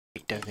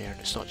right down there and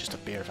it's not just a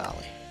bare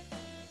valley.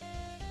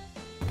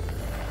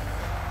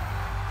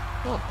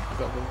 Oh, we've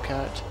got a golden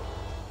carrot.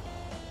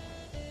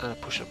 And a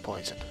potion of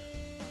poison.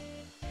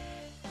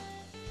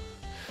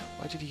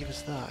 Why did he give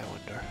us that, I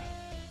wonder?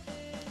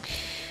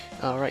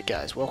 Alright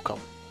guys, welcome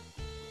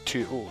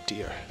to... oh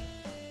dear.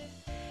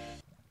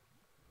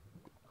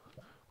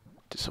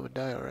 Did someone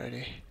die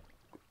already?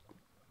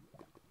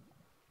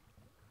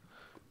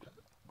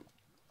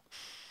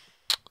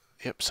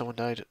 Yep, someone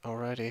died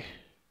already.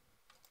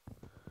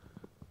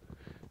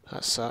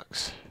 That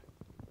sucks.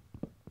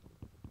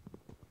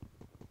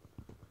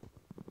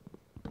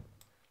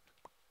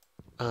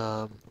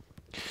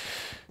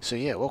 So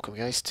yeah, welcome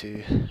guys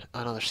to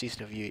another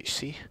season of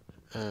UHC.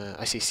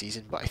 I say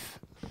season, but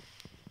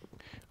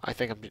I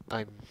think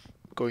I'm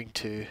going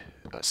to,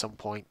 at some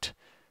point,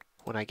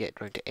 when I get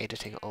around to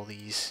editing all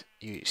these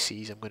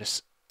UHCs, I'm going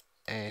to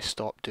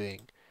stop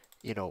doing,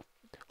 you know,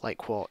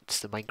 like what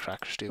the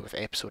Minecrafters do with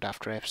episode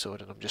after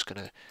episode, and I'm just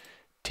going to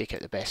take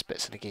out the best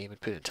bits in the game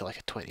and put it into like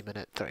a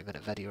 20-minute,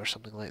 30-minute video or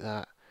something like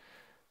that.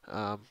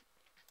 I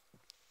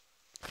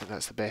think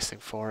that's the best thing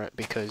for it,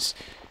 because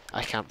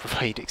I can't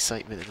provide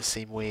excitement in the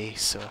same way,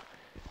 so...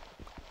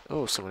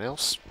 Oh, someone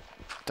else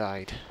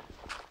died.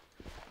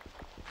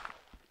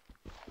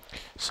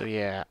 So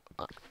yeah,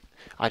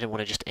 I didn't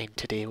want to just end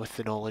today with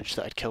the knowledge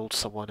that I'd killed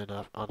someone in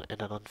an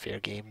unfair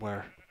game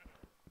where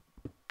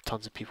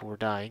tons of people were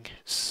dying,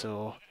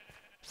 so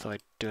I thought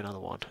I'd do another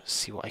one,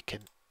 see what I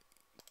can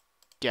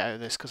get out of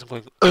this, because I'm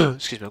going,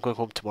 excuse me, I'm going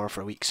home tomorrow for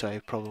a week, so I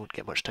probably won't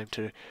get much time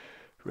to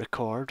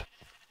record.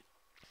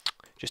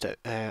 Just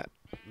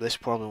this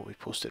probably won't be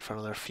posted for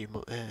another few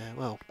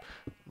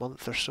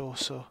month or so.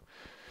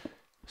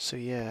 So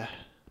yeah.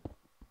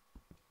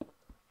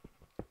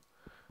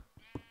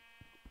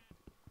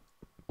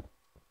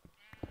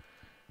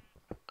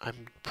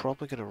 I'm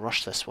probably gonna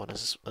rush this one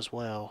as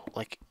well.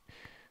 Like,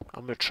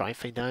 I'm gonna try and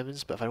find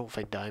diamonds, but if I don't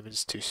find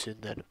diamonds too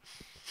soon, then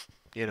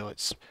you know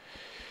it's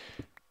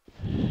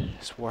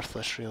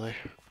worthless, really.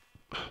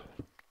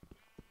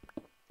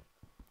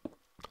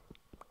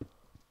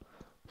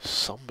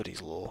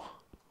 Somebody's low.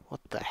 What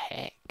the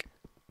heck?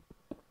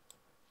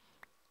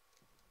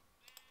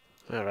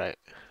 Alright.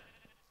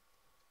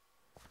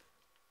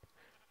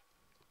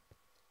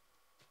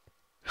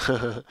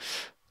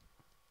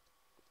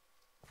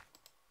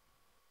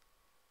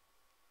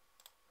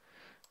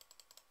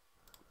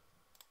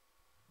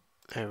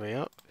 There we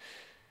are.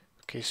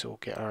 Okay, so we'll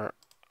get our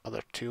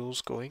other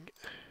tools going.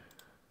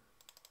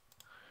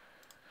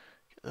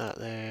 Get that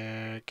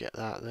there, get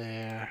that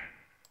there.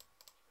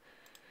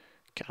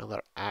 Get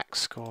another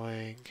axe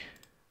going.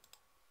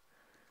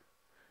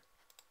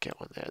 Get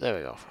one there. There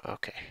we go.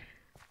 Okay.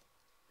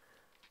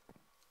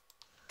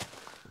 I'm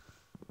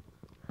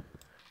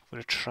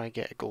going to try and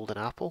get a golden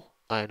apple.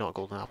 Not a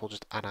golden apple,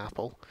 just an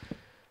apple.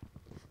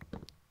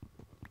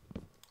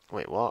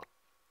 Wait, what?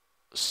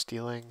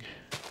 Stealing?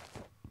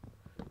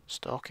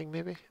 Stalking,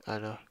 maybe? I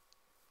don't know.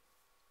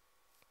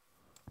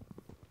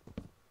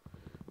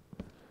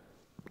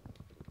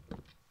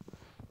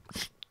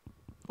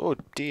 Oh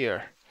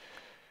dear.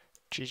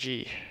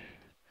 GG.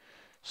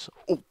 So,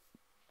 oh!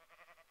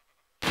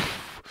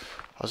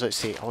 I was about to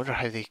say, I wonder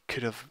how they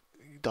could have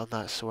done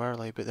that so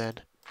early, but then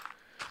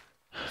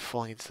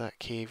falling into that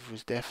cave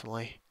was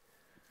definitely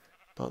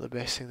not the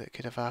best thing that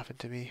could have happened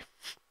to me.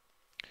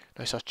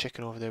 I saw a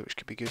chicken over there which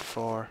could be good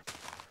for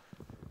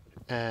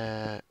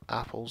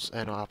apples,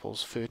 not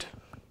apples, food.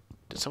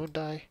 Did someone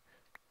die?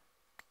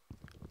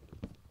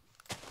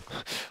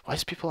 Why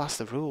does people ask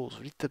the rules?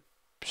 Read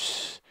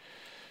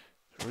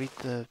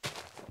the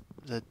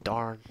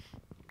darn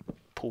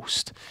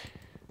post.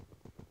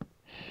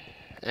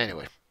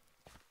 Anyway,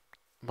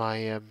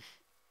 my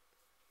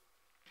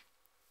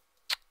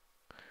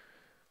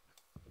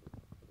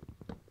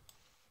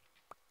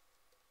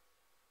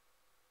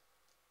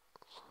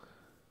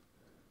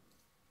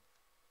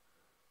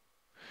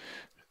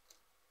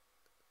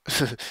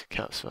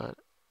caps man.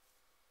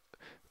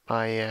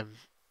 My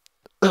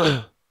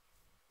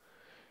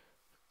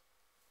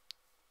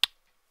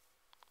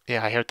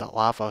yeah, I heard that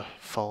lava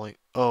falling.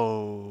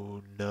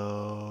 Oh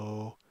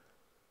no.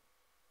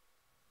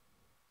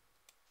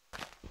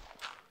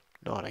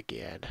 Not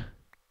again.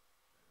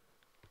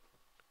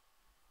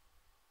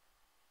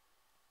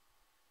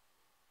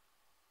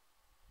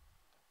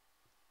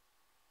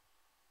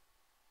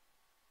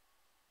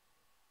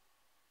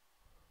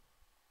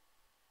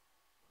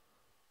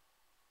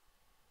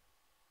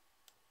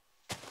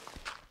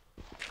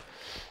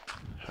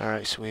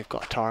 Alright, so we've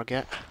got a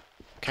target.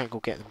 Can't go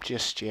get them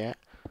just yet.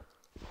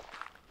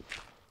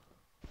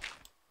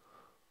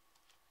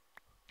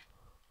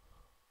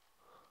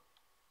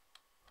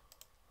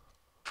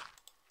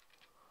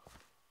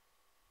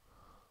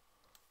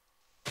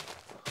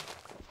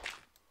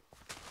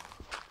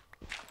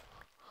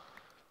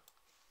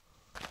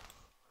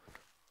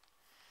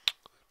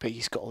 But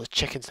he's got all the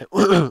chickens now.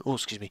 Oh,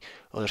 excuse me.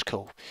 Oh, there's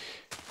coal.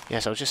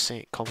 Yes, I was just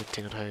saying,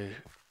 commenting on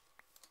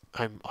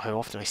how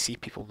often I see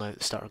people now at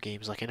the start of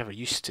games. Like, I never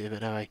used to,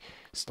 but now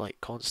it's like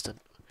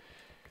constant.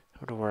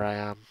 I don't know where I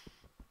am.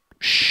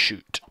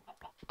 Shoot.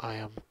 I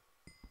am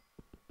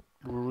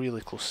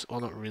really close. Well,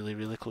 not really,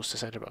 really close to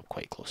centre, but I'm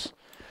quite close.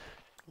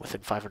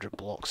 Within 500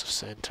 blocks of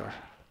centre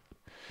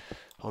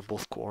on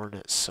both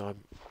coordinates, so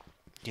I'm,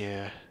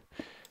 yeah,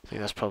 I think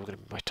that's probably going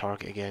to be my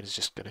target again, is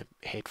just going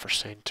to head for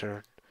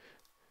centre,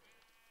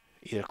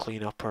 either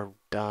clean up or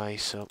die,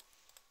 so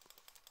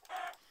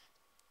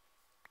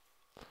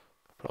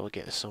probably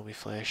get the zombie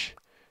flesh,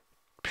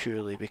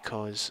 purely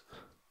because,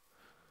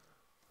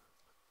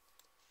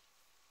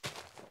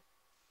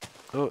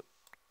 oh,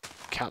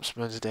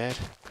 Capsman's dead.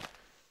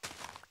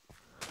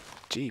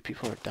 Gee,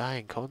 people are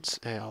dying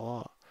a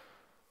lot.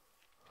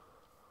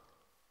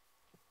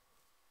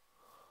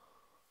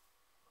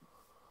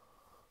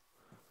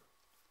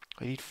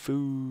 I need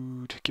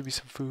food. Give me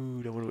some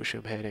food. I wonder which way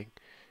I'm heading.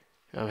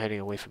 I'm heading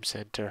away from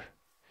centre.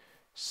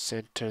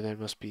 Centre then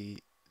must be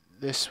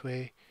this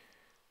way.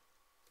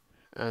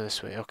 And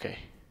this way, okay.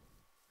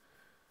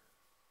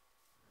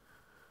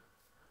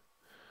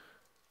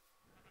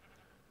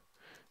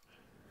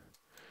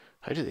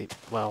 How did they...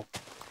 Well,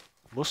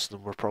 most of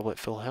them were probably at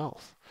full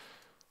health.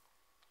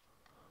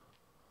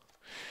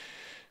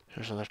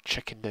 There's another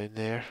chicken down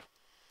there.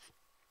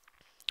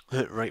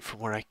 Right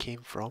from where I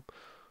came from.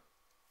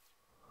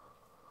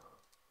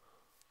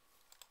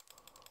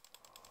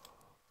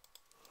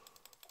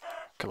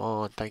 Come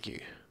on, thank you.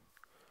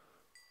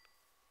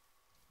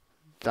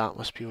 That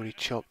must be where he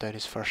chopped down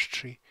his first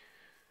tree.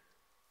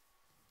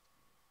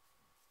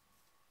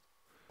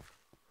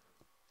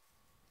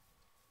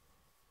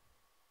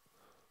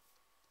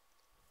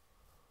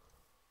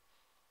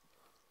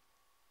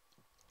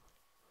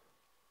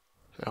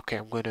 Okay,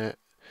 I'm going to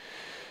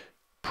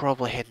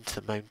probably head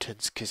into the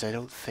mountains because I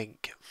don't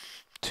think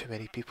too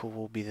many people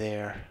will be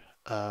there.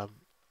 There's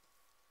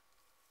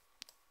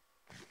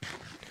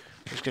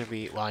going to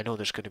be, well, I know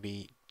there's going to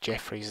be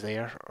Jeffreys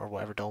there, or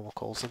whatever Donald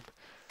calls them.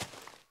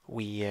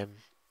 We,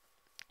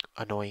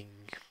 annoying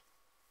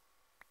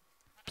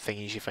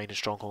thingies you find in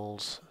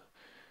strongholds.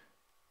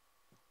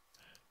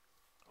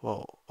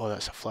 Whoa, oh,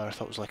 that's a flower. I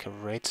thought it was like a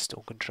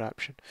redstone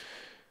contraption.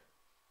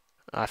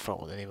 I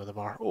forgot what the name of them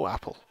are. Oh,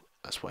 apple.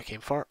 That's what I came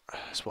for.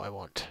 That's what I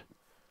want.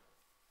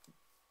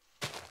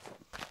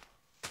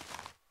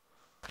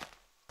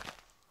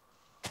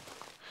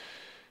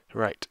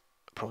 Right,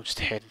 I'll probably just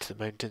head into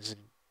the mountains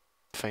and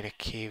find a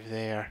cave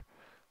there.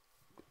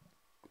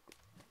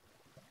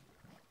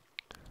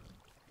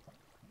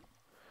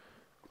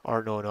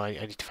 Or no, I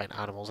need to find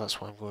animals,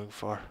 that's what I'm going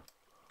for.